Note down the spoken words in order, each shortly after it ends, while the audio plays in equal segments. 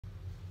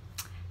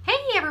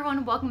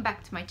everyone, welcome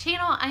back to my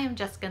channel. I am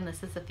Jessica and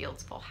this is The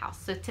Fields Full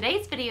House. So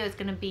today's video is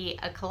going to be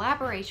a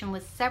collaboration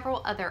with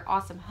several other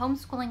awesome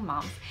homeschooling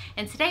moms,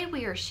 and today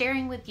we are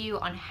sharing with you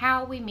on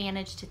how we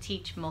manage to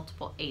teach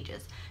multiple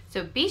ages.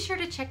 So be sure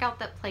to check out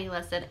that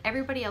playlist and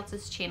everybody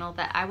else's channel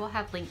that I will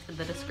have linked in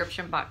the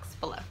description box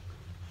below.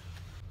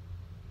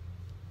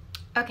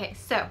 Okay,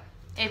 so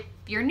if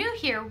you're new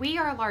here, we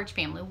are a large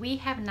family. We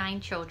have 9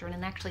 children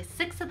and actually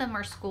 6 of them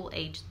are school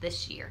age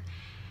this year.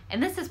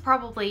 And this is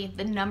probably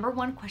the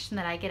 #1 question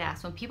that I get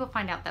asked when people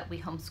find out that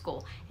we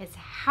homeschool is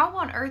how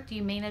on earth do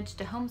you manage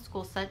to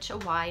homeschool such a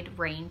wide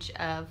range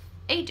of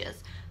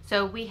ages?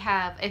 So we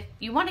have, if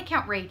you want to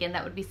count Reagan,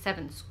 that would be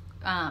 7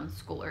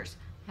 schoolers.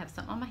 I have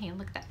something on my hand,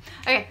 look at that.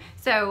 Okay,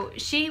 so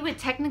she would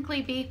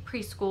technically be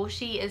preschool.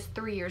 She is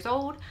 3 years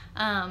old.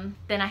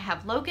 Then I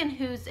have Logan,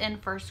 who's in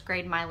 1st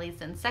grade, Miley's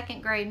in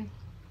 2nd grade.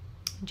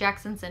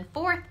 Jackson's in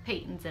 4th,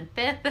 Payton's in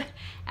 5th,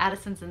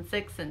 Addison's in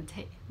 6th, and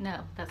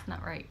no, that's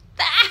not right.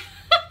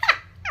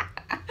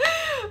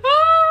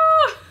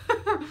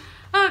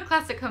 Oh,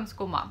 classic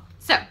homeschool mom.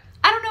 So,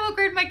 I don't know what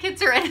grade my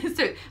kids are in,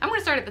 so I'm going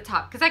to start at the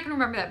top because I can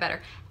remember that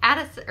better.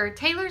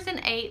 Taylor's in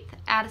 8th,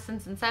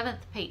 Addison's in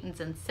 7th,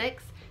 Payton's in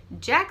 6th,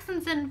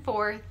 Jackson's in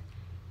 4th,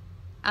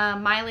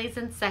 Miley's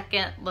in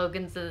 2nd,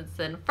 Logan's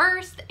in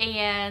 1st,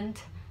 and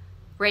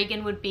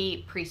Reagan would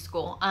be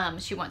preschool.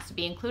 She wants to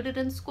be included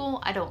in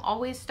school. I don't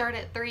always start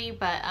at 3,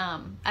 but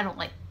I don't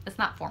like, it's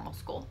not formal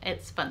school.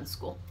 It's fun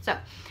school. So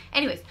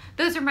anyways,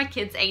 those are my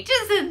kids'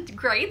 ages and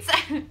grades.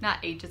 Not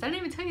ages. I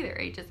didn't even tell you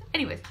their ages.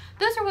 Anyways,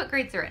 those are what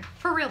grades they're in.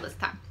 For real this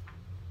time.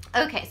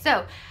 Okay,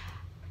 so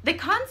the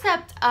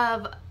concept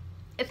of,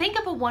 think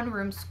of a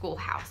one-room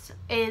schoolhouse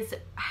is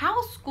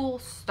how school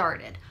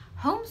started.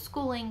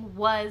 Homeschooling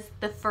was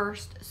the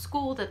first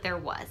school that there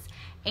was,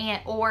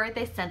 or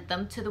they sent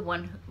them to the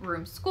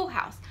one-room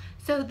schoolhouse.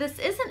 So this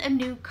isn't a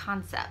new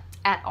concept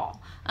at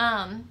all.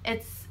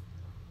 It's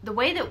the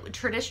way that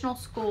traditional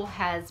school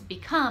has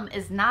become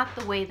is not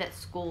the way that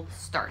school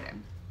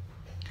started.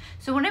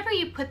 So whenever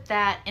you put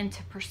that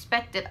into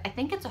perspective, I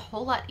think it's a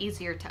whole lot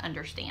easier to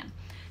understand.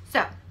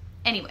 So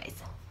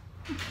anyways.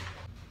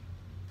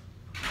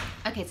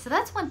 Okay, so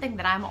that's one thing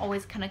that I'm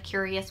always kind of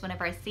curious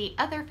whenever I see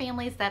other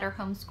families that are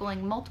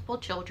homeschooling multiple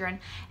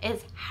children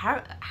is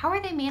how are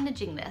they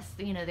managing this?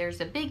 You know, there's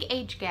a big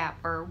age gap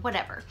or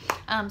whatever.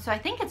 So I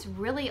think it's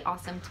really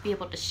awesome to be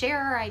able to share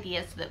our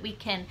ideas so that we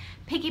can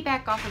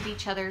piggyback off of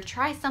each other,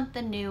 try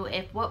something new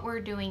if what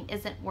we're doing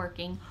isn't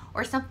working,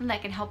 or something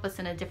that can help us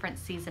in a different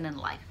season in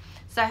life.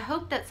 So I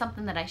hope that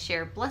something that I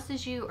share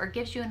blesses you or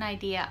gives you an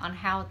idea on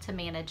how to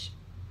manage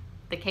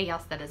the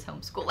chaos that is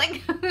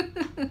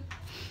homeschooling.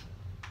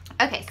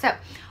 Okay, so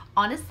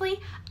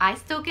honestly, I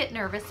still get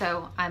nervous.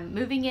 So I'm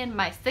moving in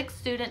my 6th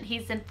student.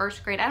 He's in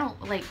 1st grade. I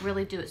don't like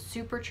really do a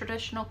super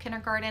traditional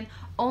kindergarten,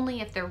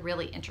 only if they're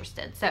really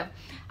interested. So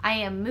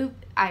I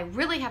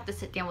really have to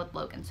sit down with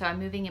Logan. So I'm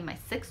moving in my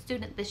 6th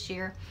student this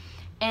year.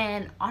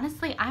 And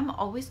honestly, I'm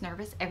always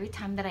nervous every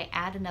time that I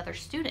add another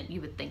student.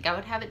 You would think I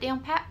would have it down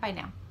pat by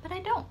now, but I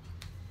don't.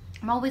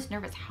 I'm always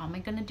nervous. How am I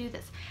going to do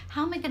this?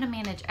 How am I going to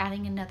manage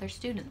adding another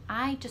student?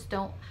 I just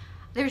don't.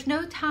 There's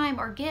no time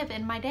or give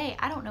in my day.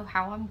 I don't know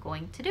how I'm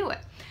going to do it.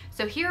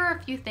 So here are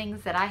a few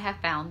things that I have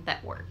found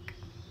that work.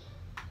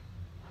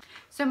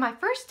 So my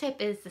first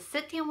tip is to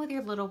sit down with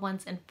your little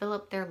ones and fill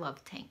up their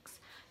love tanks.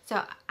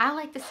 So I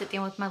like to sit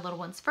down with my little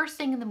ones first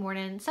thing in the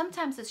morning.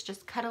 Sometimes it's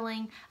just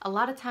cuddling. A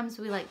lot of times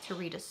we like to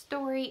read a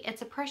story.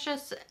 It's a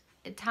precious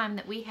time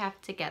that we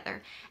have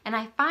together. And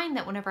I find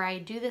that whenever I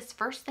do this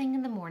first thing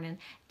in the morning,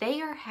 they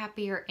are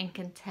happier and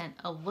content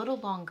a little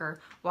longer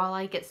while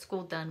I get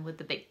school done with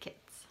the big kids.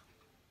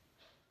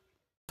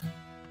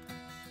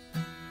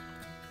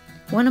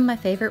 One of my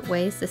favorite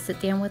ways to sit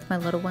down with my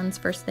little ones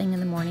first thing in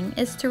the morning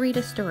is to read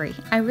a story.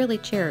 I really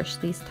cherish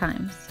these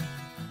times.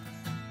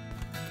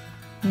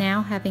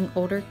 Now, having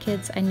older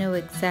kids, I know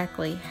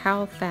exactly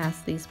how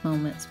fast these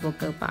moments will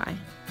go by.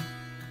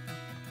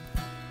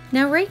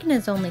 Now, Reagan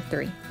is only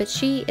 3, but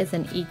she is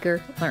an eager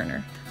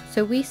learner.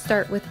 So we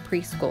start with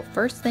preschool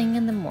first thing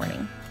in the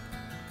morning.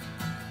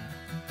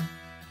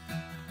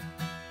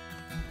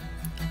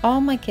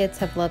 All my kids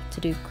have loved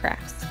to do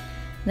crafts.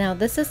 Now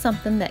this is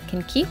something that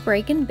can keep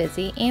Reagan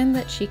busy and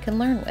that she can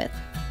learn with.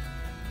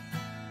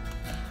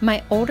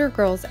 My older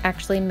girls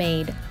actually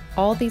made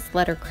all these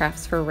letter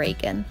crafts for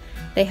Reagan.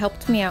 They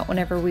helped me out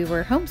whenever we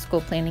were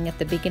homeschool planning at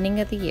the beginning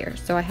of the year,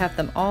 so I have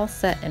them all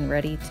set and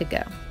ready to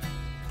go.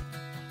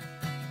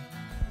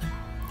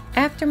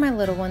 After my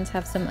little ones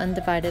have some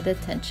undivided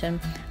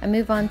attention, I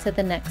move on to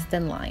the next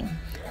in line.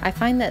 I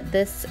find that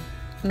this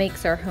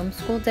makes our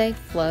homeschool day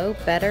flow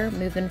better,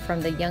 moving from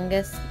the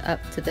youngest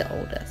up to the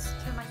oldest.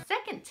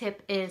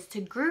 Tip is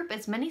to group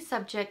as many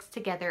subjects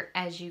together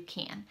as you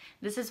can.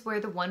 This is where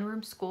the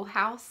one-room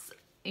schoolhouse,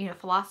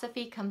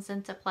 philosophy comes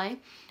into play.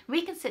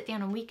 We can sit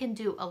down and we can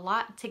do a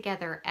lot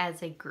together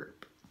as a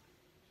group.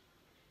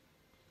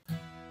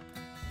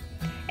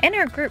 In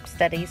our group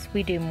studies,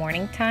 we do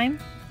morning time,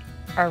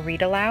 our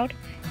read aloud,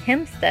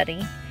 hymn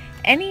study,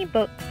 any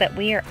books that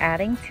we are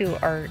adding to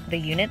the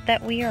unit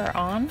that we are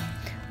on.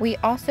 We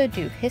also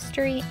do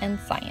history and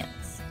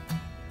science.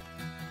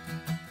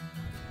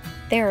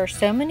 There are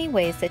so many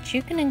ways that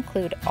you can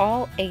include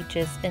all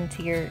ages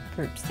into your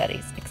group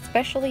studies,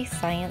 especially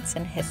science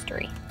and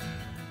history.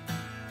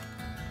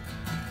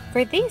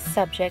 For these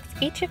subjects,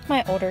 each of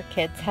my older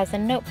kids has a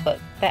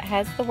notebook that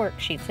has the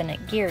worksheets in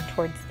it geared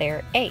towards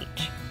their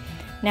age.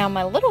 Now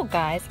my little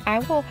guys, I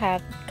will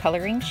have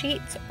coloring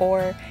sheets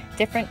or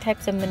different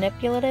types of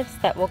manipulatives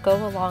that will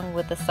go along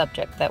with the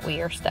subject that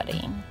we are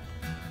studying.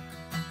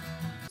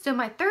 So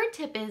my third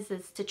tip is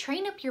to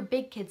train up your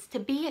big kids to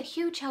be a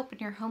huge help in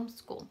your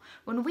homeschool.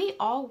 When we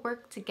all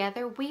work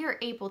together, we are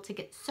able to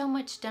get so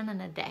much done in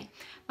a day.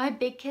 My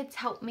big kids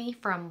help me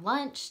from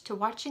lunch to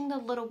watching the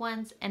little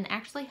ones and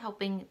actually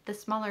helping the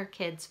smaller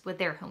kids with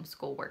their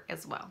homeschool work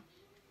as well.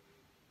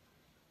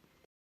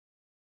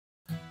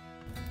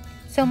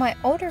 So my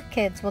older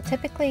kids will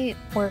typically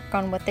work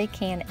on what they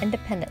can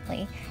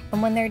independently, and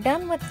when they're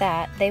done with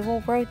that, they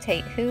will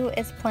rotate who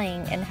is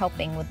playing and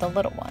helping with the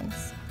little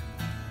ones.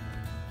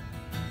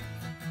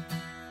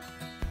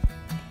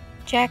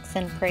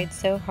 Jackson prayed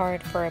so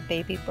hard for a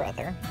baby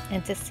brother,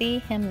 and to see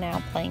him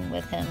now playing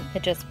with him,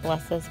 it just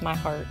blesses my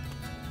heart.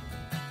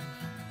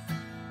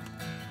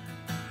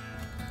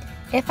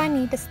 If I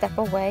need to step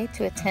away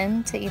to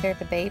attend to either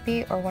the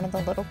baby or one of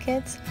the little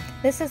kids,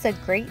 this is a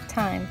great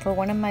time for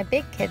one of my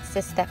big kids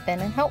to step in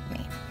and help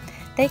me.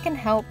 They can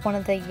help one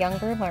of the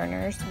younger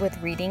learners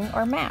with reading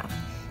or math.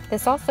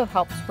 This also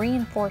helps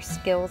reinforce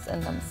skills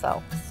in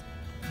themselves.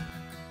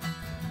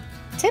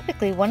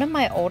 Typically, one of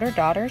my older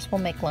daughters will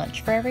make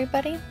lunch for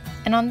everybody,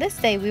 and on this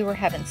day we were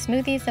having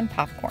smoothies and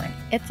popcorn.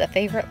 It's a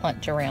favorite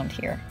lunch around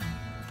here.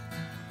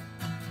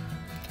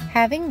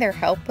 Having their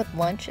help with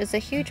lunch is a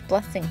huge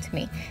blessing to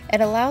me.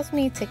 It allows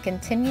me to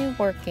continue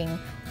working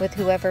with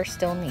whoever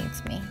still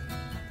needs me.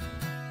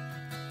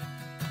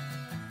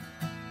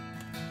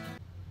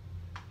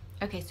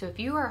 Okay, so if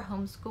you are a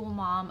homeschool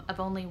mom of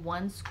only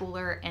one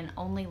schooler and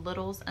only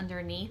littles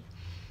underneath,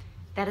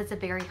 that is a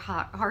very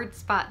hard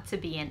spot to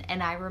be in,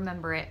 and I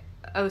remember it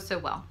oh so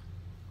well.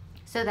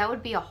 So that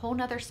would be a whole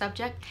nother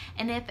subject,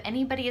 and if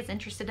anybody is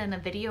interested in a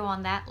video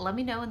on that, let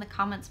me know in the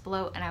comments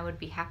below and I would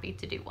be happy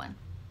to do one.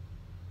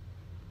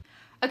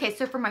 Okay,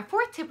 so for my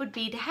fourth tip would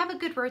be to have a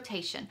good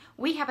rotation.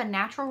 We have a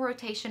natural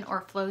rotation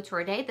or flow to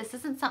our day. This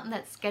isn't something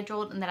that's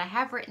scheduled and that I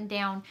have written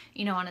down,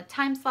 you know, on a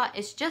time slot.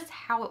 It's just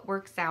how it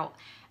works out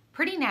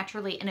pretty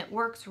naturally, and it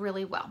works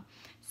really well.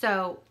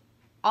 So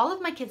all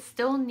of my kids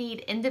still need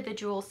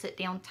individual sit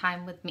down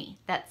time with me.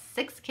 That's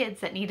 6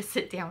 kids that need to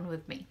sit down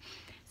with me.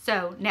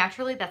 So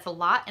naturally that's a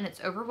lot and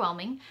it's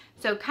overwhelming.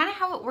 So kind of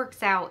how it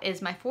works out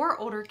is my 4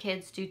 older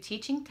kids do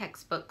teaching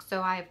textbooks.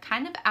 So I've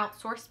kind of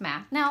outsourced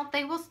math. Now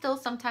they will still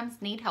sometimes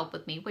need help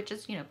with me, which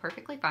is, you know,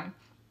 perfectly fine.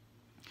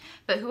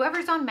 But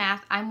whoever's on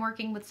math, I'm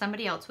working with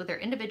somebody else with their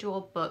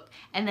individual book,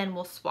 and then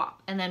we'll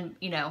swap. And then,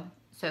 you know,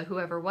 so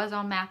whoever was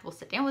on math will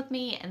sit down with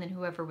me, and then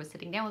whoever was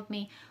sitting down with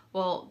me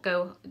will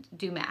go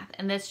do math.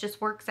 And this just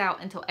works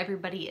out until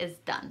everybody is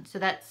done. So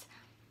that's,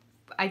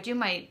 I do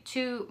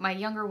my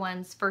younger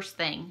ones first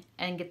thing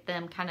and get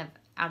them kind of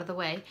out of the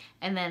way,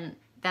 and then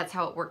that's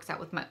how it works out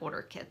with my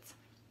older kids.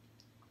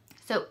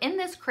 So in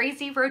this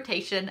crazy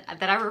rotation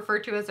that I refer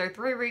to as our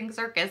 3-ring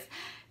circus,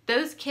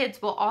 those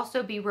kids will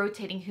also be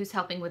rotating who's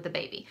helping with the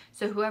baby.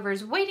 So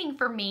whoever's waiting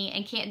for me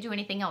and can't do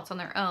anything else on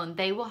their own,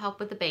 they will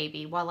help with the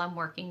baby while I'm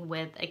working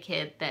with a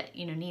kid that,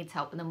 you know, needs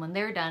help. And then when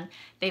they're done,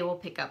 they will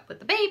pick up with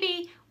the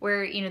baby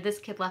where, you know, this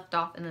kid left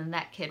off, and then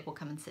that kid will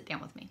come and sit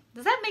down with me.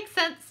 Does that make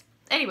sense?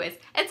 Anyways,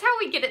 it's how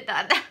we get it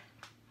done.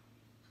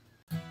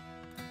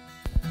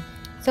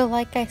 So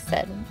like I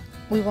said,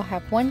 we will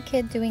have one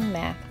kid doing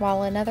math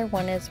while another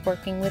one is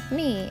working with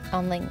me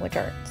on language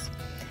arts.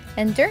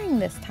 And during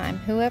this time,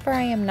 whoever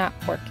I am not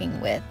working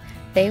with,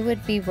 they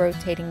would be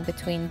rotating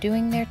between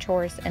doing their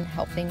chores and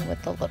helping with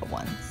the little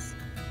ones.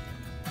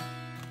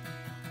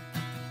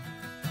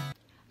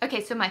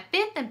 Okay, so my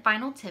 5th and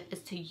final tip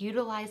is to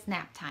utilize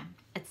nap time.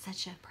 It's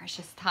such a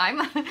precious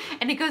time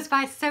and it goes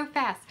by so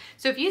fast.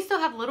 So if you still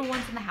have little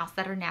ones in the house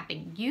that are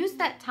napping, use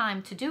that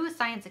time to do a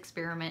science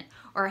experiment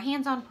or a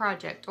hands-on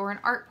project or an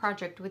art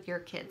project with your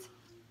kids,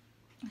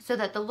 so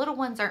that the little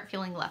ones aren't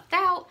feeling left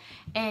out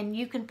and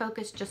you can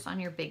focus just on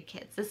your big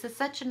kids. This is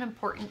such an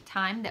important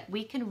time that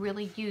we can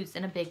really use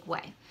in a big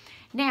way.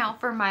 Now,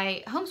 for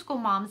my homeschool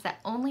moms that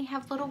only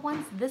have little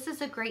ones, this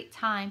is a great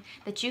time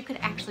that you could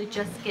actually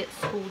just get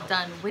school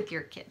done with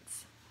your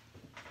kids.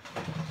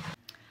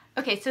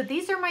 Okay, so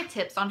these are my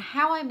tips on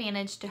how I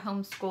manage to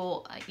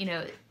homeschool, you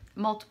know,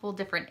 multiple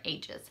different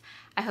ages.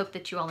 I hope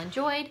that you all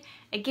enjoyed.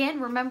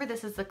 Again, remember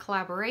this is a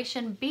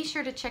collaboration. Be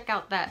sure to check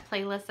out that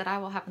playlist that I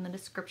will have in the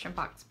description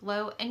box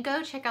below, and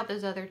go check out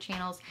those other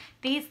channels.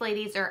 These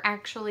ladies are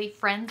actually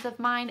friends of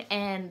mine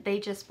and they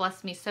just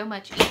bless me so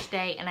much each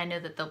day, and I know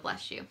that they'll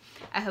bless you.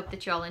 I hope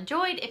that you all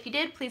enjoyed. If you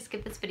did, please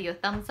give this video a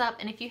thumbs up,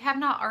 and if you have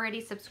not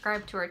already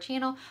subscribed to our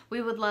channel,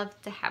 we would love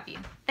to have you.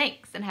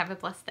 Thanks, and have a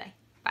blessed day.